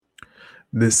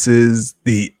This is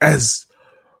the Ezra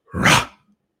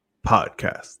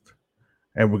podcast,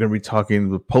 and we're going to be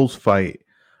talking the post fight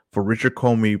for Richard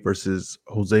Comey versus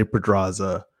Jose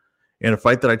Pedraza. In a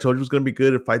fight that I told you was going to be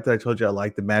good, a fight that I told you I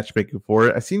liked the matchmaking for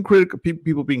it. I've seen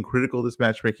people being critical of this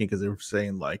matchmaking because they were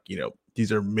saying, like,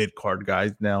 these are mid card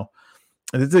guys now.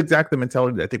 And this is exactly the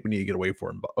mentality that I think we need to get away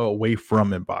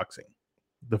from in boxing.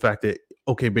 The fact that,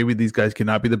 okay, maybe these guys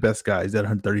cannot be the best guys at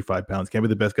 135 pounds, can't be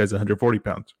the best guys at 140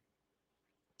 pounds.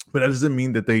 But that doesn't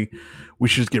mean that we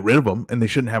should just get rid of them and they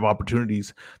shouldn't have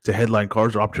opportunities to headline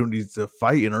cards or opportunities to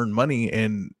fight and earn money.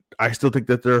 And I still think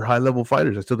that they're high level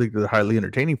fighters. I still think they're highly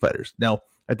entertaining fighters. Now,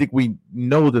 I think we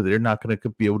know that they're not going to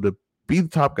be able to be the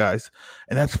top guys,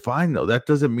 and that's fine though. That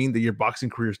doesn't mean that your boxing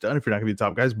career is done if you're not going to be the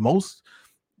top guys. Most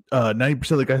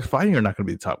 90% of the guys fighting are not going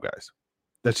to be the top guys.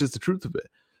 That's just the truth of it.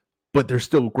 But there's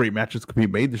still great matches that can be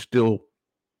made. There's still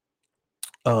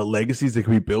legacies that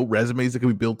can be built, resumes that can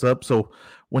be built up. So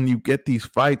when you get these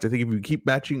fights, I think if you keep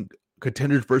matching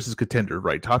contenders versus contenders,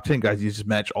 right? Top 10 guys, you just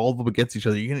match all of them against each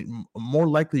other. You're more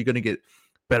likely you're going to get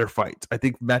better fights. I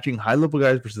think matching high level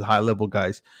guys versus high level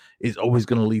guys is always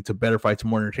going to lead to better fights,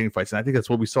 more entertaining fights. And I think that's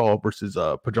what we saw versus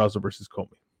Pedraza versus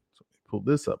Comey. So let me pull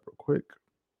this up real quick.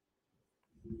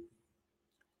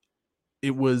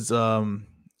 It was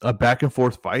a back and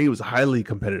forth fight. It was a highly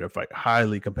competitive fight,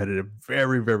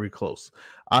 very, very close.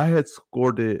 I had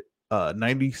scored it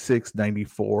 96-94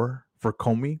 for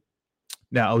Comey.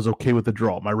 Now, I was okay with the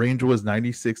draw. My range was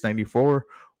 96-94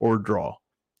 or draw.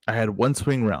 I had one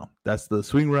swing round. That's the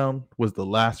swing round was the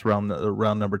last round,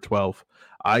 round number 12.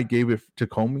 I gave it to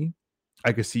Comey.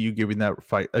 I could see you giving that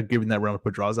round to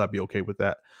Pedraza. I'd be okay with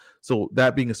that. So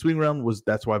that being a swing round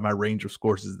that's why my range of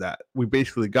scores is that. We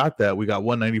basically got that. We got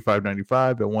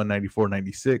 195-95 and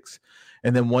 194-96,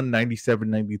 and then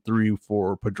 197-93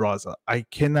 for Pedraza. I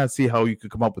cannot see how you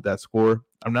could come up with that score.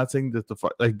 I'm not saying that the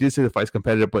fight, I did say the fight's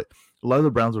competitive, but a lot of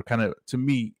the rounds were kind of, to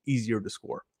me, easier to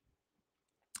score.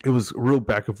 It was real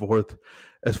back and forth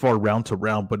as far round to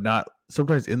round, but not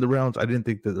sometimes in the rounds. I didn't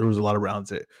think that there was a lot of rounds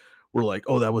that were like,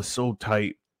 oh, that was so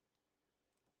tight.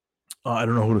 I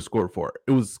don't know who to score for.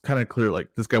 It was kind of clear, like,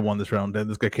 this guy won this round, then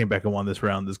this guy came back and won this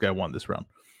round, this guy won this round.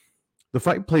 The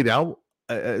fight played out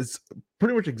as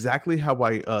pretty much exactly how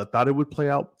I thought it would play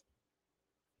out.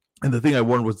 And the thing I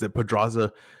warned was that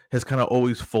Pedraza has kind of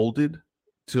always folded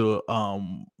to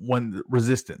when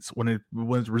resistance. When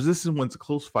it's resistance, when it's a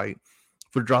close fight,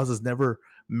 Pedraza's never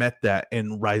met that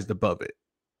and rised above it.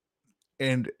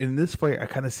 And in this fight, I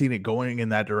kind of seen it going in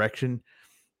that direction.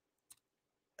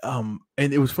 And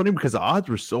it was funny because the odds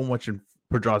were so much in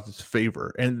Pedraza's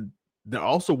favor, and there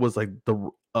also was like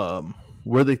the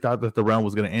where they thought that the round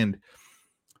was going to end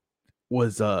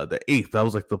was the 8th. That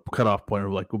was like the cutoff point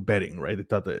of like betting, right? They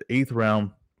thought the 8th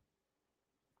round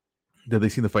that they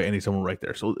seen the fight ending somewhere right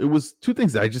there. So it was two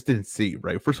things that I just didn't see,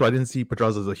 right? First of all, I didn't see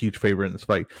Pedraza as a huge favorite in this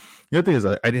fight. The other thing is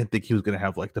I didn't think he was going to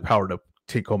have like the power to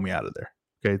take Comey out of there.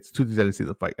 Okay, it's two things I didn't see in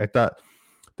the fight. I thought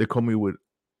that Comey would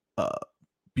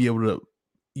be able to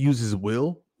use his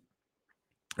will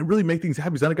and really make things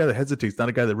happen. He's not a guy that hesitates, not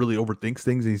a guy that really overthinks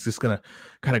things, and he's just gonna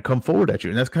kind of come forward at you.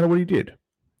 And that's kind of what he did.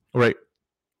 Right.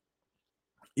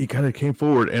 He kind of came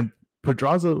forward, and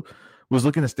Pedraza was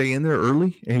looking to stay in there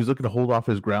early, and he was looking to hold off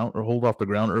the ground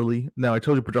early. Now, I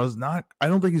told you Pedraza's not, I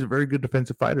don't think he's a very good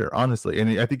defensive fighter, honestly.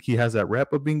 And I think he has that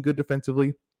rep of being good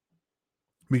defensively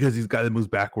because he's a guy that moves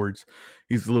backwards.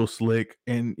 He's a little slick,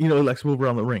 and he likes to move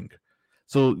around the ring.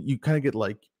 So you kind of get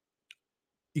like,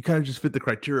 you kind of just fit the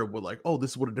criteria of what, like, oh,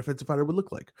 this is what a defensive fighter would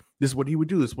look like. This is what he would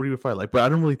do. This is what he would fight like. But I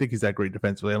don't really think he's that great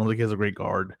defensively. I don't think he has a great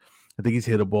guard. I think he's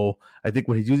hittable. I think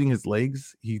when he's using his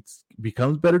legs, he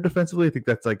becomes better defensively. I think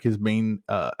that's like his main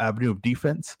avenue of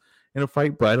defense in a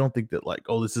fight. But I don't think that like,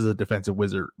 oh, this is a defensive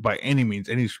wizard by any means.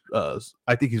 And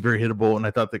I think he's very hittable. And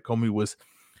I thought that Comey was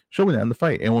showing that in the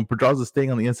fight. And when Pedraza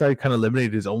staying on the inside, kind of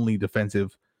eliminated his only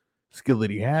defensive skill that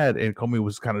he had. And Comey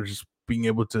was kind of just being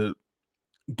able to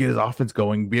get his offense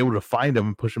going, be able to find him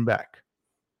and push him back.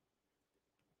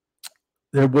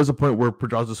 There was a point where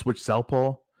Pedraza switched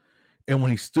southpaw, and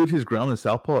when he stood his ground in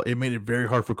southpaw, it made it very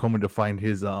hard for Comey to find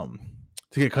his to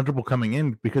get comfortable coming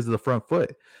in because of the front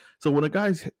foot. So when a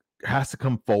guy has to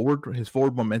come forward, his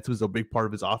forward momentum is a big part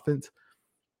of his offense.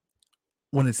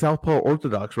 When it's southpaw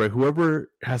orthodox, right,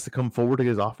 whoever has to come forward to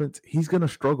his offense, he's going to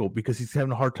struggle because he's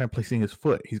having a hard time placing his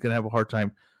foot. He's going to have a hard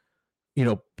time,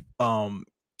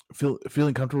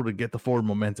 feeling comfortable to get the forward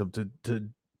momentum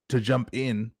to jump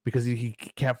in because he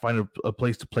can't find a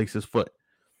place to place his foot.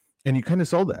 And you kind of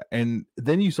saw that. And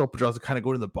then you saw Pedraza kind of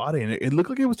go to the body, and it looked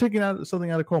like it was taking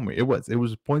something out of Comey. It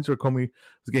was points where Comey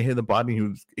was getting hit in the body.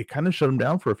 It kind of shut him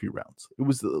down for a few rounds. It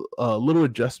was a little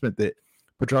adjustment that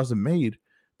Pedraza made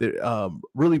that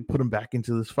really put him back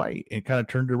into this fight and kind of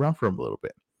turned it around for him a little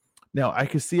bit. Now, I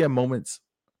could see at moments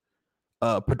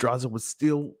Pedraza was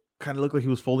still kind of looked like he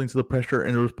was folding to the pressure,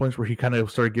 and there was points where he kind of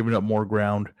started giving up more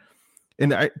ground.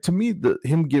 And to me,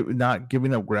 not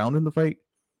giving up ground in the fight,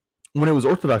 when it was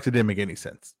orthodox, it didn't make any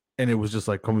sense. And it was just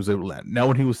like Commey was able to land. Now,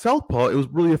 when he was southpaw, it was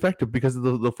really effective because of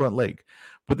the front leg.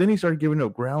 But then he started giving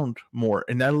up ground more,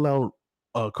 and that allowed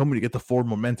Commey to get the forward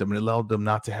momentum, and it allowed them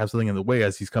not to have something in the way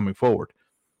as he's coming forward.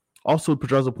 Also,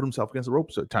 Pedraza put himself against the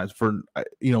ropes at times.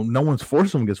 No one's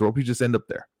forcing him against the rope. He just end up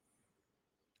there.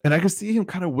 And I could see him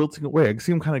kind of wilting away. I could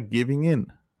see him kind of giving in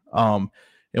one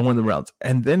of the rounds.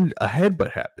 And then a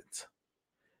headbutt happens.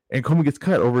 And Commey gets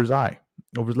cut over his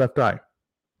left eye.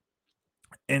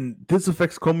 And this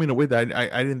affects Commey in a way that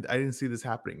I didn't see this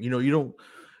happening.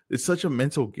 It's such a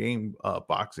mental game,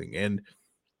 boxing. And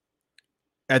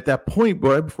at that point,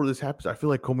 right before this happens, I feel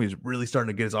like Commey is really starting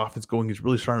to get his offense going. He's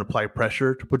really starting to apply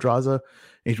pressure to Pedraza, and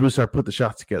he's really starting to put the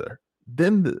shots together.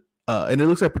 Then, and it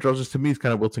looks like Pedraza, to me, is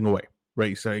kind of wilting away, right?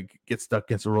 He's starting to get stuck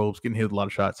against the ropes, getting hit with a lot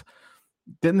of shots.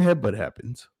 Then the headbutt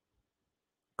happens.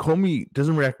 Commey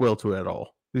doesn't react well to it at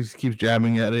all. He just keeps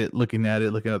jabbing at it, looking at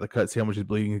the cut, see how much he's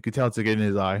bleeding. You can tell it's getting in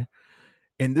his eye.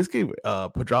 And this gave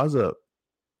Pedraza,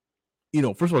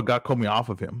 first of all, got Commey off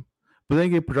of him. But then it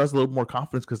gave Pedraza a little more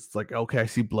confidence because it's like, okay, I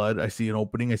see blood. I see an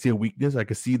opening. I see a weakness. I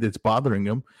can see that it's bothering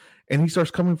him. And he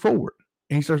starts coming forward.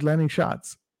 And he starts landing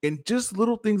shots. And just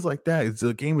little things like that.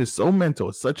 The game is so mental.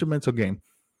 It's such a mental game.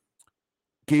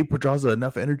 Gave Pedraza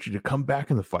enough energy to come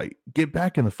back in the fight, get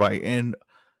back in the fight, and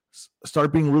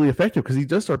start being really effective, because he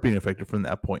does start being effective from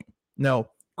that point. Now,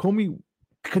 Commey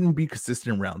couldn't be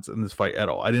consistent in rounds in this fight at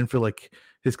all. I didn't feel like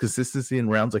his consistency in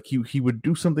rounds, like he would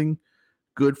do something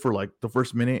good for like the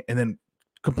first minute and then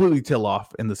completely tail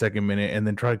off in the second minute and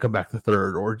then try to come back the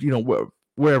third, or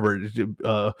wherever.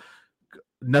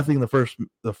 Nothing in the first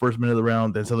minute of the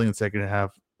round, then something in the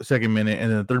second minute, and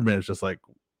then the third minute is just like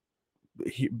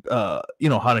hot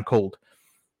and cold.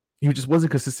 He just wasn't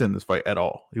consistent in this fight at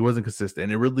all. He wasn't consistent.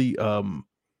 And it really,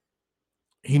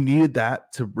 he needed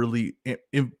that to really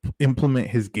implement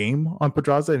his game on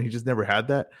Pedraza, and he just never had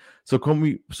that. So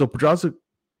Pedraza,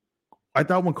 I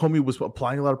thought when Commey was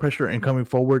applying a lot of pressure and coming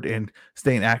forward and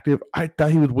staying active, I thought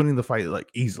he was winning the fight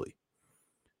like easily.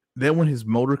 Then when his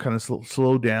motor kind of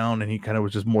slowed down and he kind of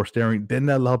was just more staring, then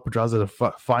that allowed Pedraza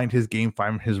to find his game,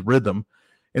 find his rhythm.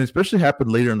 And especially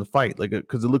happened later in the fight,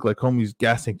 because it looked like Commey's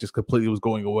gas tank just completely was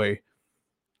going away.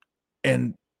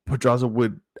 And Pedraza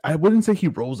I wouldn't say he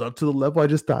rose up to the level. I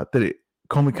just thought that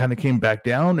Commey kind of came back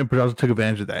down, and Pedraza took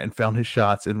advantage of that and found his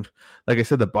shots. And like I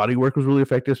said, the body work was really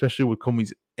effective, especially with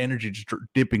Commey's energy just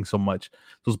dipping so much.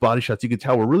 Those body shots, you could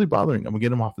tell, were really bothering him and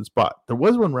get him off the spot. There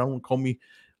was one round when Commey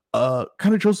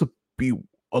kind of chose to be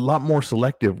a lot more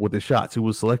selective with his shots. He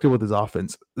was selective with his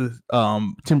offense.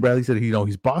 Tim Bradley said,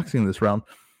 he's boxing this round.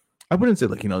 I wouldn't say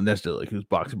necessarily like he was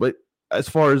boxing, but as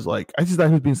far as I just thought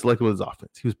he was being selective with his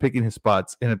offense. He was picking his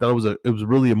spots, and I thought it was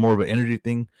really more of an energy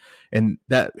thing, and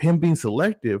that him being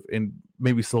selective and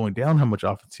maybe slowing down how much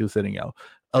offense he was setting out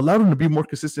allowed him to be more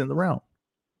consistent in the round.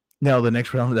 Now the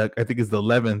next round, that I think is the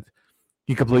 11th,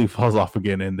 he completely falls off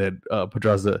again, and then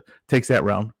Pedraza takes that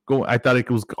round. I thought it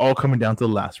was all coming down to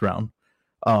the last round,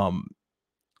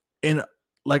 and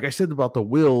like I said about the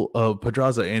will of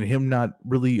Pedraza and him not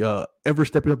really ever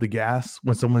stepping up the gas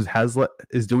when someone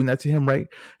is doing that to him, right,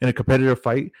 in a competitive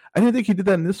fight. I didn't think he did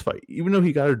that in this fight. Even though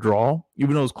he got a draw,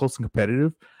 even though it was close and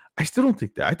competitive, I still don't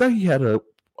think that. I thought he had a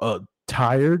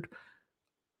tired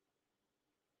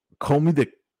Commey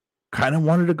that kind of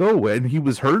wanted to go, and he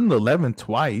was hurt in the 11th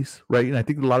twice, right? And I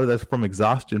think a lot of that's from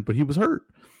exhaustion, but he was hurt.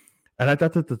 And I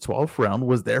thought that the 12th round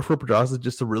was there for Pedraza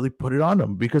just to really put it on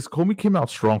him, because Commey came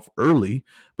out strong early,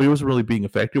 but he wasn't really being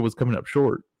effective, was coming up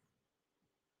short.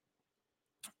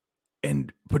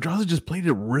 And Pedraza just played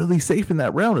it really safe in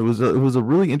that round. It was a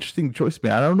really interesting choice,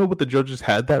 man. I don't know what the judges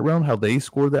had that round, how they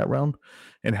scored that round,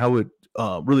 and how it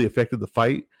really affected the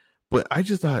fight. But I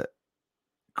just thought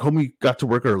Commey got to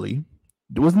work early.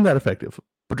 It wasn't that effective.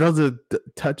 Pedraza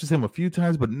touches him a few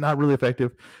times, but not really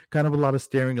effective. Kind of a lot of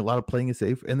staring, a lot of playing it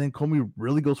safe. And then Commey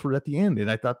really goes for it at the end.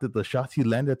 And I thought that the shots he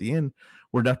landed at the end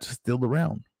were enough to steal the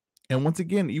round. And once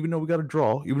again, even though we got a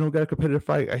draw, even though we got a competitive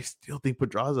fight, I still think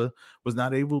Pedraza was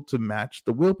not able to match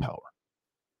the willpower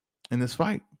in this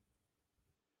fight.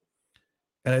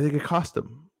 And I think it cost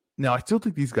him. Now, I still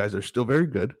think these guys are still very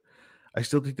good. I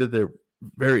still think that they're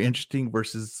very interesting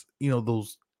versus,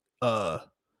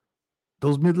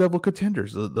 those mid-level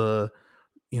contenders, the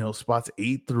spots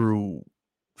 8 through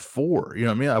 4.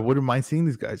 I wouldn't mind seeing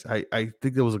these guys. I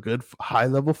think there was a good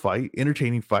high-level fight,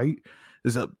 entertaining fight.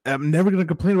 I'm never going to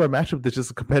complain about a matchup that's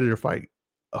just a competitive fight,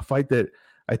 a fight that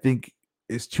I think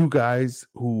is two guys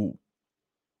who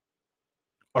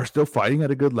are still fighting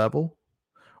at a good level,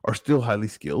 are still highly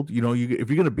skilled. You know, if you're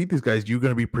going to beat these guys, you're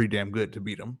going to be pretty damn good to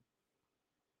beat them.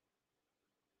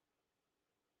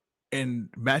 And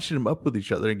matching them up with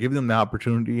each other and giving them the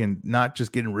opportunity and not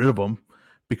just getting rid of them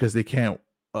because they can't,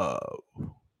 uh,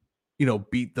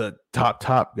 beat the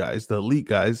top guys, the elite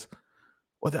guys.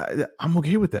 Well, I'm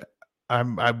okay with that.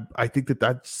 I think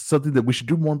that's something that we should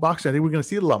do more in boxing. I think we're going to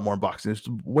see it a lot more in boxing. There's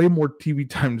way more TV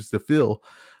times to fill.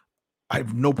 I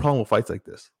have no problem with fights like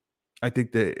this. I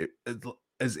think that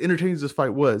as entertaining as this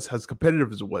fight was, as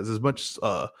competitive as it was, as much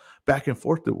back and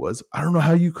forth it was, I don't know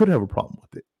how you could have a problem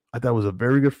with it. I thought it was a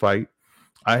very good fight.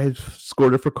 I had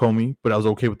scored it for Comey, but I was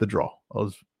okay with the draw. I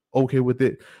was okay with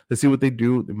it. Let's see what they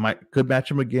do. They could match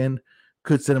them again,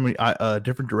 could send them in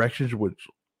different directions, which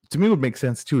to me would make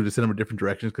sense too, to send them in different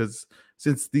directions, because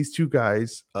since these two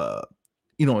guys,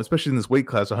 especially in this weight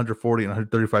class, 140 and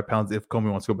 135 pounds, if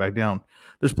Comey wants to go back down,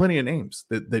 there's plenty of names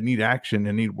that need action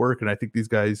and need work, and I think these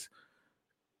guys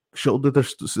showed that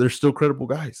they're still credible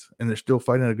guys, and they're still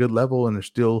fighting at a good level, and they're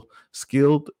still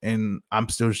skilled, and I'm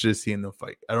still just seeing them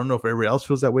fight. I don't know if everybody else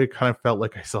feels that way. It kind of felt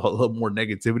like I saw a little more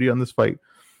negativity on this fight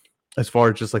as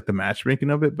far as just like the matchmaking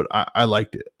of it, but I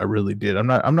liked it. I really did. I'm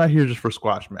not here just for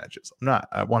squash matches.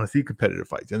 I want to see competitive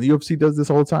fights, and the UFC does this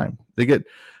all the time. They get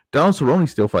Donald Cerrone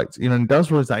still fights, and Donald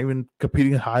Cerrone's not even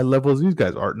competing at high levels. These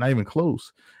guys are not even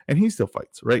close, and he still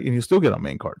fights, right? And he'll still get on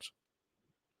main cards.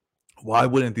 Why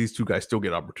wouldn't these two guys still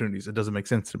get opportunities? It doesn't make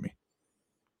sense to me.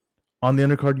 On the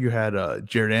undercard, you had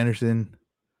Jared Anderson,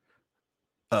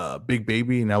 Big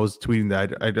Baby, and I was tweeting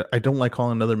that I don't like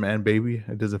calling another man Baby.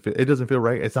 It doesn't feel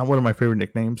right. It's not one of my favorite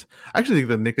nicknames. I actually think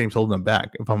the nickname's holding him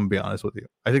back. If I'm gonna be honest with you,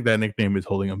 I think that nickname is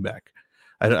holding him back.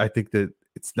 I think that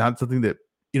it's not something that,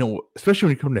 especially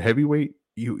when you come to heavyweight,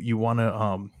 you want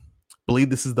to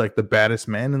believe this is like the baddest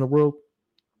man in the world.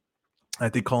 I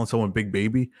think calling someone Big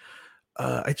Baby,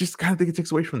 I just kind of think it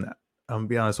takes away from that. I'm gonna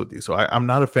be honest with you. So I'm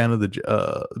not a fan of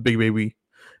the Big Baby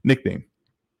nickname.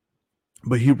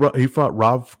 But he fought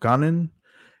Rob Conan,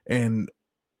 and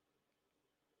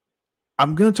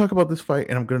I'm going to talk about this fight,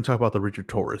 and I'm going to talk about the Richard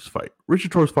Torres fight.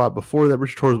 Richard Torres fought before that.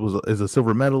 Richard Torres is a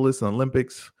silver medalist in the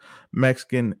Olympics,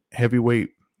 Mexican heavyweight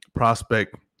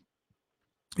prospect.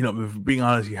 If being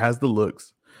honest, he has the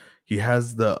looks, he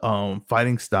has the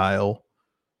fighting style.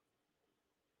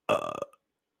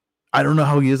 I don't know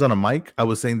how he is on a mic. I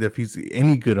was saying that if he's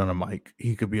any good on a mic,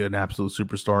 he could be an absolute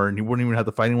superstar, and he wouldn't even have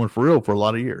to fight anyone for real for a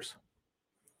lot of years.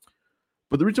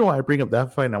 But the reason why I bring up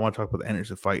that fight and I want to talk about the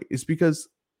Anderson fight is because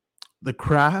the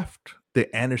craft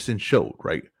that Anderson showed,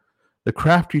 right? The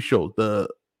craft he showed, the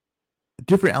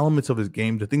different elements of his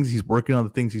game, the things he's working on,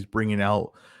 the things he's bringing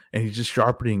out, and he's just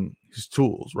sharpening his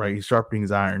tools, right? He's sharpening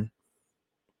his iron.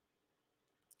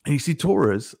 And you see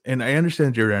Torres, and I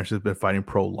understand Jared Anderson has been fighting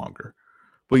pro longer,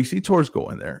 but you see Torres go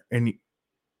in there, and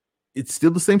it's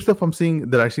still the same stuff I'm seeing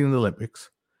that I've seen in the Olympics.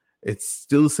 It's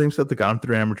still the same stuff that got him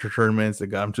through amateur tournaments, that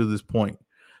got him to this point.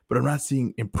 But I'm not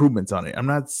seeing improvements on it. I'm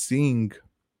not seeing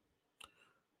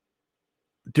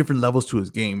different levels to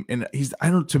his game. And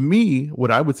to me,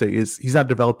 what I would say is he's not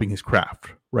developing his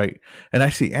craft, right? And I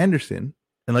see Anderson,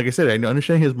 and like I said, I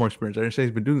understand he has more experience. I understand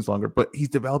he's been doing this longer, but he's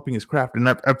developing his craft. And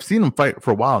I've seen him fight for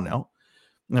a while now.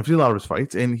 And I've seen a lot of his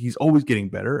fights, and he's always getting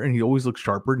better, and he always looks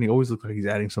sharper, and he always looks like he's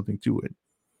adding something to it.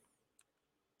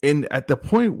 And at the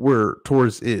point where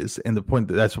Torres is, and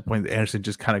that's the point that Anderson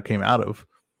just kind of came out of,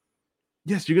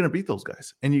 yes, you're going to beat those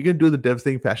guys. And you're going to do it in the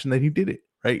devastating fashion that he did it,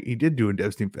 right? He did do it in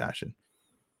devastating fashion.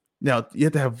 Now, you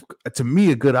have to have, to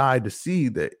me, a good eye to see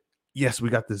that, yes, we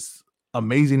got this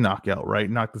amazing knockout, right?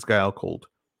 Knocked this guy out cold.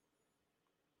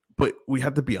 But we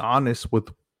have to be honest with,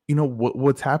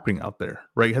 what's happening out there,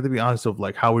 right? You have to be honest of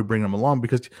like how we bring them along,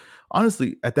 because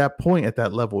honestly, at that point, at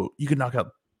that level, you can knock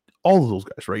out all of those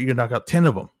guys, right? You can knock out 10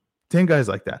 of them, 10 guys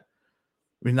like that.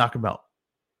 We knock them out.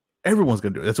 Everyone's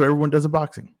going to do it. That's what everyone does in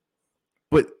boxing.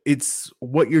 But it's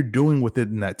what you're doing with it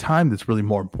in that time that's really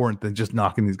more important than just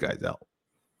knocking these guys out.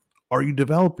 Are you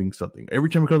developing something? Every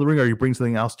time you come to the ring, are you bringing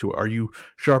something else to it? Are you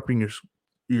sharpening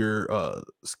your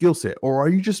skill set? Or are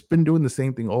you just been doing the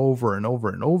same thing over and over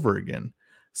and over again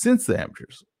since the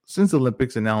amateurs, since the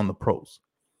Olympics, and now in the pros?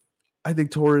 I think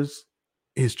Torres,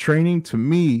 his training, to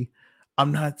me,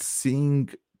 I'm not seeing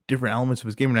different elements of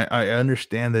his game. And I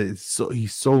understand that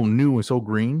he's so new and so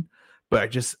green,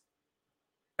 but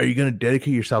are you going to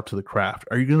dedicate yourself to the craft?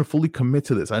 Are you going to fully commit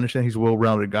to this? I understand he's a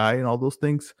well-rounded guy and all those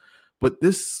things, but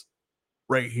this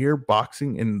right here,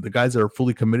 boxing, and the guys that are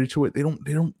fully committed to it, they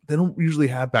don't usually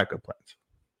have backup plans.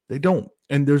 They don't.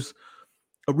 And there's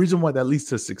a reason why that leads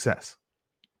to success.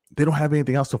 They don't have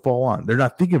anything else to fall on. They're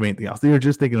not thinking of anything else. They are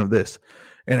just thinking of this.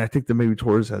 And I think that maybe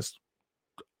Torres has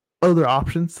other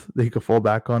options that he could fall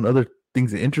back on, other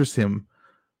things that interest him.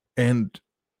 And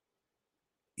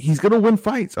he's going to win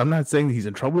fights. I'm not saying he's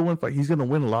in trouble to win fights. He's going to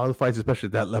win a lot of the fights, especially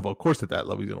at that level. Of course, at that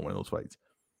level, he's going to win those fights.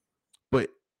 But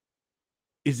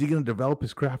is he going to develop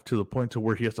his craft to the point to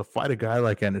where he has to fight a guy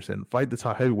like Anderson, fight the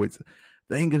top heavyweights?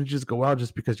 They ain't going to just go out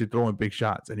just because you're throwing big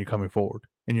shots and you're coming forward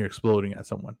and you're exploding at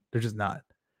someone. They're just not.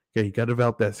 Okay, you got to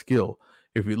develop that skill.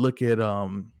 If you look at, I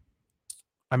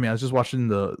was just watching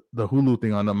the Hulu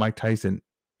thing on Mike Tyson,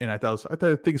 and I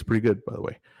think it's pretty good, by the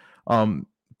way.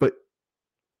 But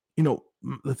you know,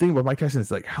 the thing about Mike Tyson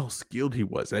is like how skilled he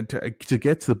was, and to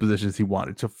get to the positions he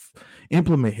wanted, to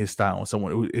implement his style on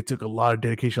someone, it took a lot of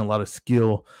dedication, a lot of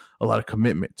skill, a lot of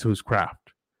commitment to his craft.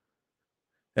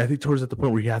 And I think Torres at the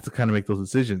point where he has to kind of make those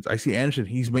decisions. I see Anderson;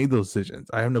 he's made those decisions.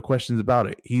 I have no questions about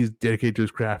it. He's dedicated to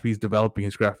his craft. He's developing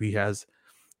his craft. He has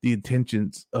the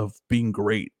intentions of being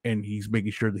great, and he's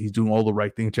making sure that he's doing all the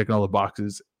right things, checking all the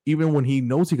boxes. Even when he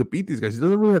knows he could beat these guys, he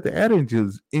doesn't really have to add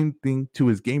anything to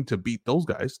his game to beat those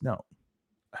guys. No,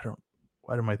 I don't.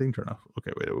 Why did my thing turn off?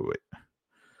 Okay, wait.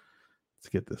 Let's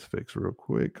get this fixed real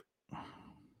quick.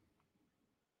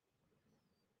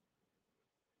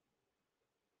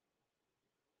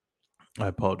 I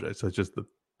apologize. So it's just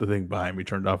the thing behind me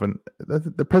turned off, and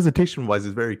the presentation wise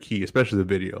is very key, especially the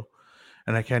video.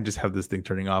 And I can't just have this thing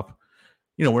turning off,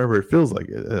 wherever it feels like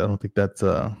it. I don't think that's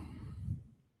I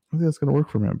think that's gonna work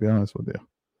for me. I'll be honest with you.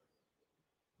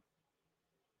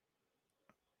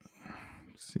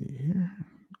 Let's see here.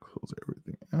 Close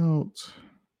everything out.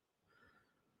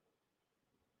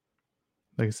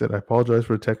 Like I said, I apologize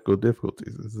for technical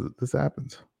difficulties. This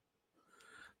happens.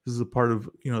 This is a part of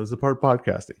this is a part of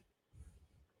podcasting.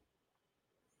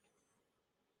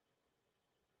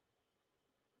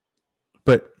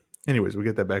 But anyways, we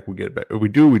get that back. We get it back. We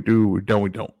do. We don't. We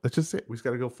don't. That's just it. We just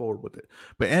got to go forward with it.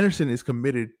 But Anderson is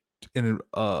committed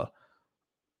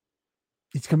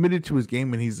he's committed to his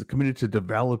game, and he's committed to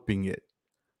developing it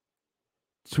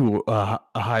to a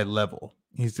high level.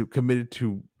 He's committed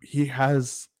to. He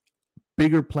has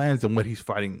bigger plans than what he's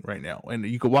fighting right now. And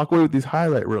you can walk away with these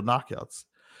highlight reel knockouts,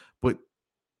 but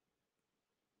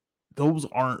those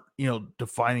aren't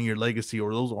defining your legacy,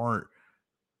 or those aren't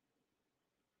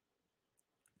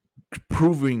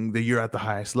proving that you're at the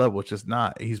highest level. It's just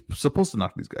not. He's supposed to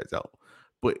knock these guys out,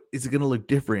 but is it going to look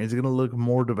different? Is it going to look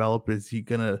more developed? Is he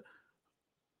going to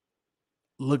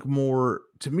look more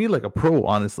to me like a pro,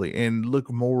 honestly, and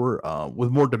look more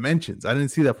with more dimensions? I didn't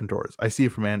see that from Torres. I see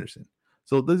it from Anderson.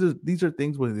 So these are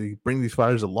things when they bring these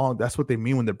fighters along. That's what they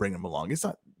mean when they bring them along. It's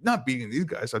not beating these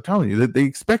guys. I'm telling you that they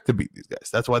expect to beat these guys.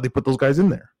 That's why they put those guys in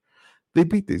there. They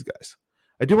beat these guys.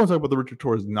 I do want to talk about the Richard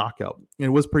Torres knockout. And it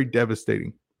was pretty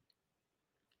devastating.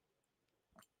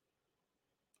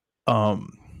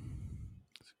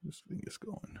 This thing is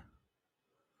going.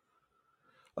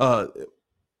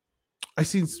 I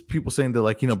seen people saying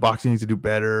that boxing needs to do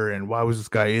better, and why was this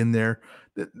guy in there?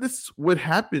 This what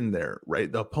happened there,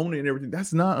 right? The opponent and everything.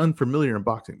 That's not unfamiliar in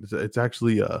boxing. It's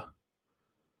actually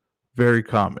very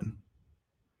common.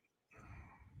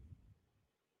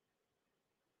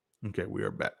 Okay, we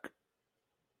are back.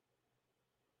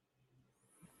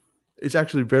 It's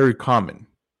actually very common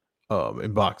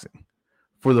in boxing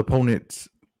for the opponent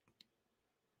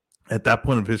at that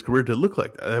point of his career to look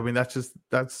like that. I mean, that's just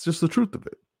the truth of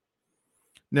it.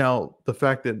 Now, the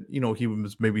fact that he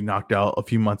was maybe knocked out a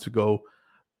few months ago,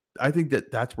 I think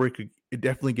that's where it could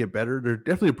definitely get better. There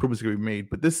definitely improvements going to be made,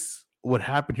 but what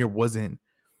happened here wasn't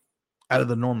out of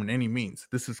the norm in any means.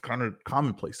 This is kind of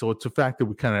commonplace. So it's a fact that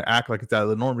we kind of act like it's out of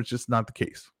the norm. It's just not the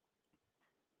case.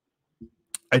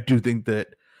 I do think that,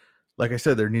 like I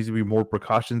said, there needs to be more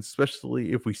precautions,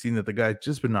 especially if we've seen that the guy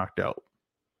just been knocked out.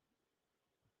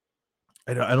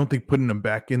 I don't think putting him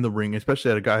back in the ring,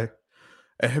 especially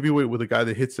a heavyweight with a guy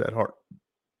that hits that hard,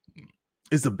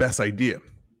 is the best idea.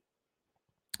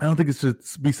 I don't think it should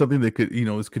be something that could,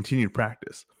 is continued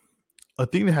practice. A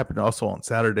thing that happened also on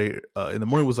Saturday in the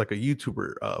morning was like a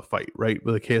YouTuber fight, right,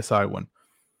 with a KSI one,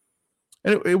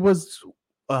 and it was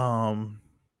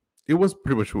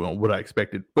pretty much what I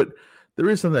expected. But there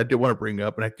is something I did want to bring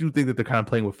up, and I do think that they're kind of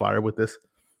playing with fire with this.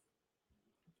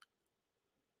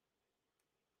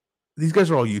 These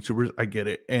guys are all YouTubers. I get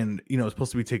it. And, it's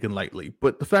supposed to be taken lightly.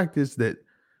 But the fact is that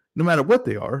no matter what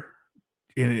they are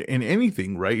in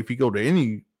anything, right? If you go to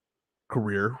any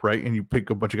career, right, and you pick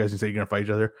a bunch of guys and say you're going to fight each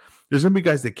other, there's going to be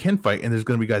guys that can fight and there's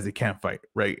going to be guys that can't fight,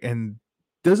 right? And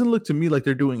it doesn't look to me like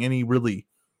they're doing any really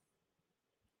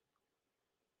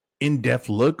in-depth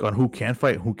look on who can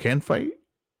fight,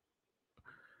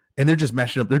 and they're just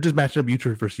matching up. They're just matching up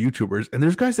YouTubers versus YouTubers, and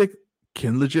there's guys that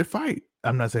can legit fight.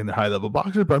 I'm not saying they're high level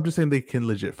boxers, but I'm just saying they can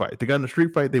legit fight. If they got in a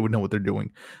street fight, they would know what they're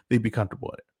doing. They'd be comfortable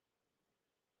in it.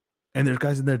 And there's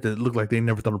guys in there that look like they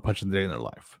never thrown a punch in the day in their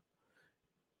life.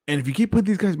 And if you keep putting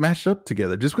these guys matched up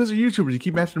together, just because they're YouTubers, you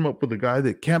keep matching them up with a guy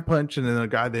that can't punch and then a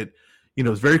guy that, you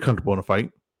know, is very comfortable in a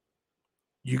fight,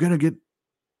 you're going to get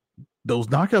those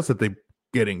knockouts that they're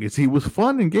getting. It was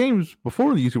fun in games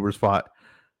before the YouTubers fought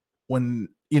when,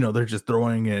 you know, they're just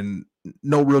throwing and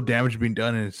no real damage being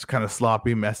done and it's kind of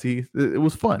sloppy, messy. It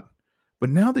was fun. But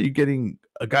now that you're getting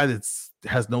a guy that's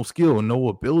has no skill and no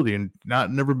ability and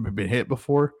never been hit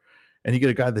before, and you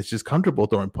get a guy that's just comfortable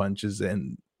throwing punches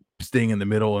and staying in the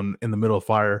middle and in the middle of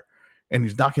fire, and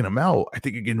he's knocking them out, I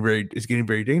think it's getting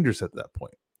very dangerous at that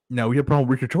point. Now we have a problem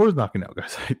with Richard Torres knocking out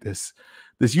guys like this.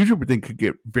 This YouTuber thing could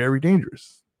get very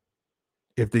dangerous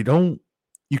if they don't.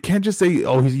 You can't just say,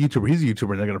 "Oh, he's a YouTuber. He's a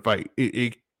YouTuber. And they're going to fight."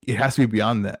 It has to be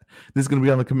beyond that. This is going to be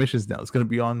on the commissions now. It's going to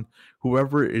be on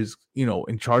whoever is, you know,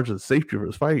 in charge of the safety of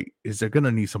this fight. Is they're going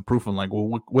to need some proof on, like, well,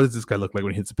 what does this guy look like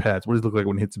when he hits the pads? What does he look like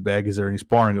when he hits the bag? Is there any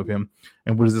sparring of him?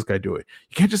 And what does this guy do it?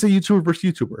 You can't just say YouTuber versus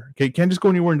YouTuber. Okay, you can't just go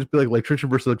anywhere and just be like electrician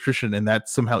versus electrician, and that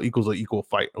somehow equals an equal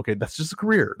fight. Okay, that's just a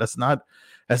career. That's not.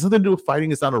 Has nothing to do with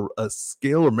fighting. It's not a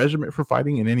scale or measurement for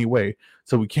fighting in any way.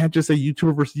 So we can't just say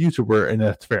YouTuber versus YouTuber, and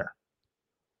that's fair.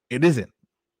 It isn't.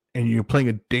 And you're playing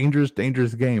a dangerous,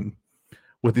 dangerous game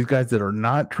with these guys that are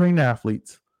not trained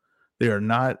athletes. They are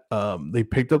not. They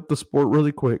picked up the sport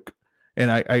really quick, and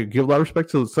I give a lot of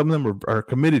respect to some of them are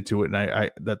committed to it,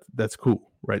 and that's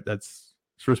cool, right? It's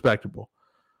respectable.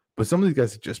 But some of these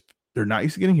guys they're not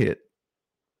used to getting hit.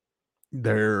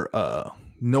 They're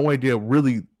no idea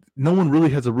really. No one really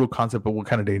has a real concept of what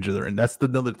kind of danger they're in. That's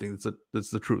another thing.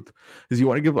 That's the truth. Is I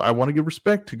want to give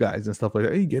respect to guys and stuff like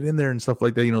that. Hey, get in there and stuff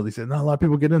like that. You know, they said not a lot of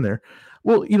people get in there.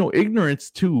 Well, you know, ignorance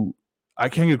too. I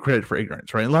can't give credit for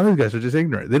ignorance, right? A lot of these guys are just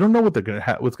ignorant. They don't know what's going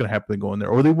to happen. They go in there,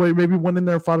 or they maybe went in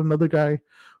there and fought another guy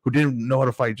who didn't know how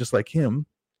to fight just like him,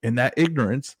 and that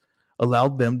ignorance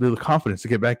allowed them the confidence to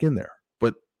get back in there.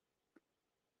 But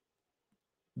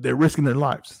they're risking their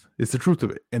lives. It's the truth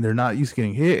of it, and they're not used to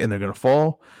getting hit, and they're going to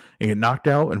fall and get knocked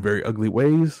out in very ugly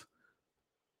ways.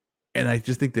 And I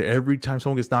just think that every time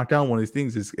someone gets knocked out, one of these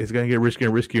things is going to get riskier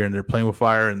and riskier, and they're playing with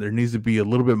fire, and there needs to be a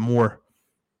little bit more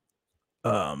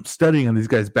studying on these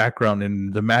guys' background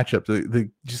and the matchup. They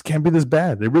just can't be this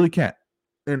bad. They really can't.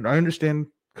 And I understand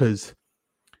because,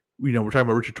 you know, we're talking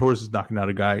about Richard Torres is knocking out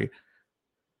a guy.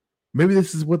 Maybe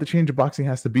this is what the change of boxing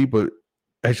has to be, but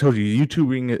I told you,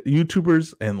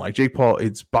 YouTubers and like Jake Paul,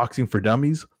 it's boxing for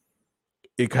dummies.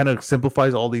 It kind of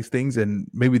simplifies all these things, and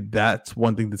maybe that's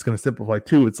one thing that's going to simplify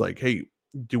too. It's like, hey,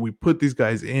 do we put these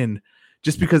guys in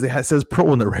just because it says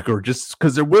pro in the record, just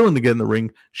because they're willing to get in the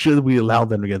ring? Should we allow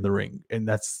them to get in the ring? And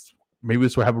that's what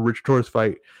happened with Richard Torres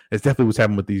fight. It's definitely what's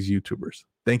happened with these YouTubers.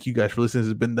 Thank you guys for listening. This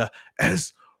has been the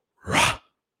Ezra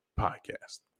Podcast.